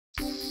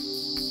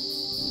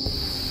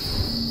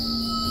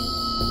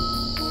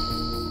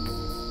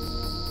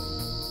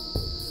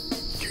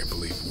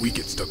We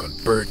get stuck on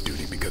bird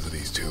duty because of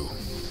these two.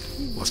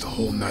 Lost a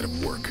whole night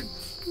of work.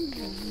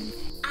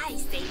 I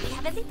say we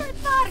have a little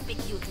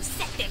barbecue to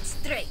set them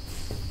straight.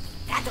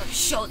 That'll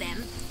show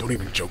them. Don't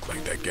even joke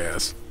like that,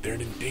 Gas. They're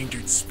an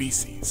endangered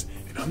species,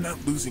 and I'm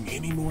not losing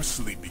any more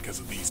sleep because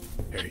of these.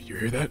 Hey, you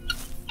hear that?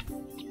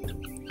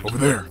 Over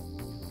there.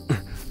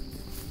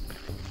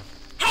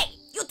 Hey,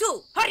 you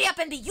two! Hurry up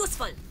and be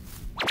useful!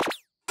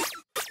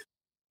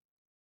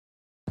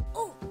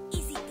 Oh,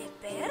 is it a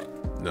bird?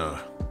 Nah,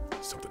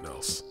 something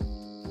else.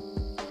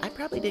 I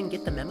probably didn't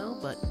get the memo,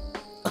 but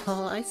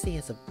all I see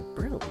is a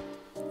broom.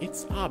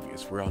 It's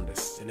obvious we're on the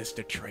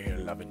sinister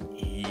trail of an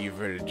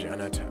evil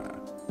janitor.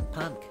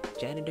 Pumpk,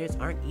 janitors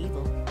aren't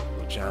evil.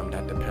 Well, Cham,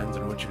 that depends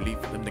on what you leave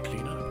for them to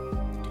clean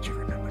up. Did you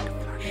remember to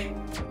flush?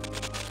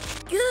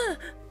 Yeah.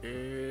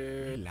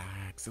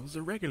 Relax, it was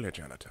a regular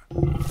janitor.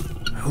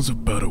 How's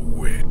about a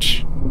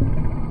witch?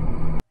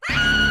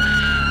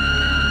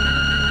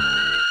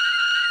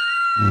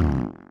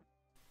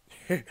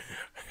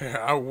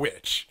 A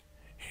witch.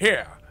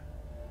 Here,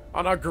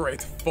 on a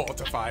great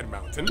fortified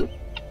mountain.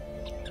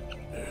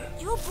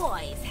 You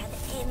boys have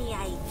any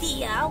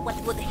idea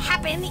what would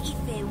happen if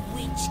a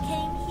witch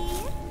came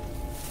here?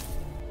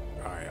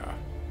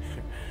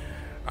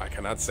 I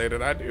cannot say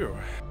that I do.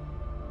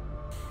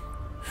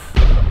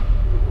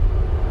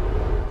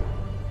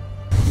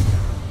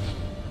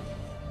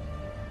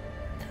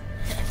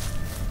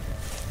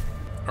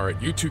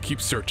 Alright, you two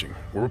keep searching.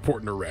 We're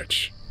reporting a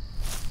wretch.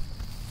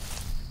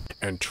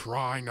 And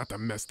try not to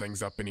mess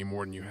things up any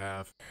more than you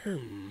have.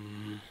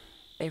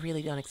 They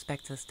really don't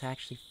expect us to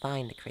actually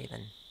find a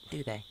craven,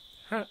 do they?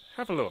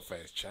 Have a little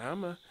faith,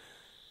 Cham.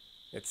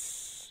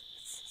 It's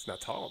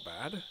not all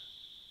bad.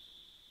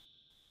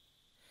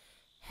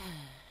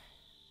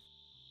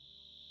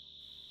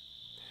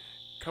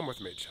 Come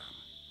with me, Cham.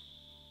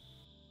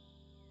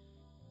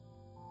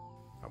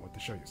 I want to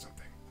show you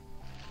something.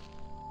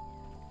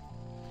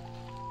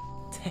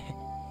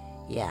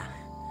 Yeah,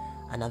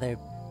 another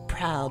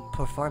proud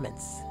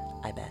performance,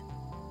 I bet.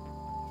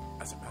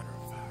 As a matter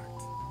of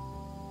fact,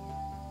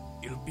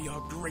 it'll be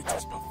our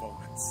greatest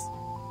performance.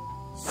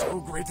 So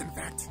great, in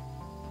fact,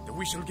 that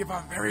we shall give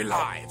our very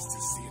lives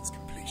to see its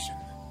completion.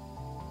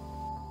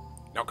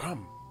 Now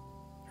come.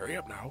 Hurry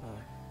up now.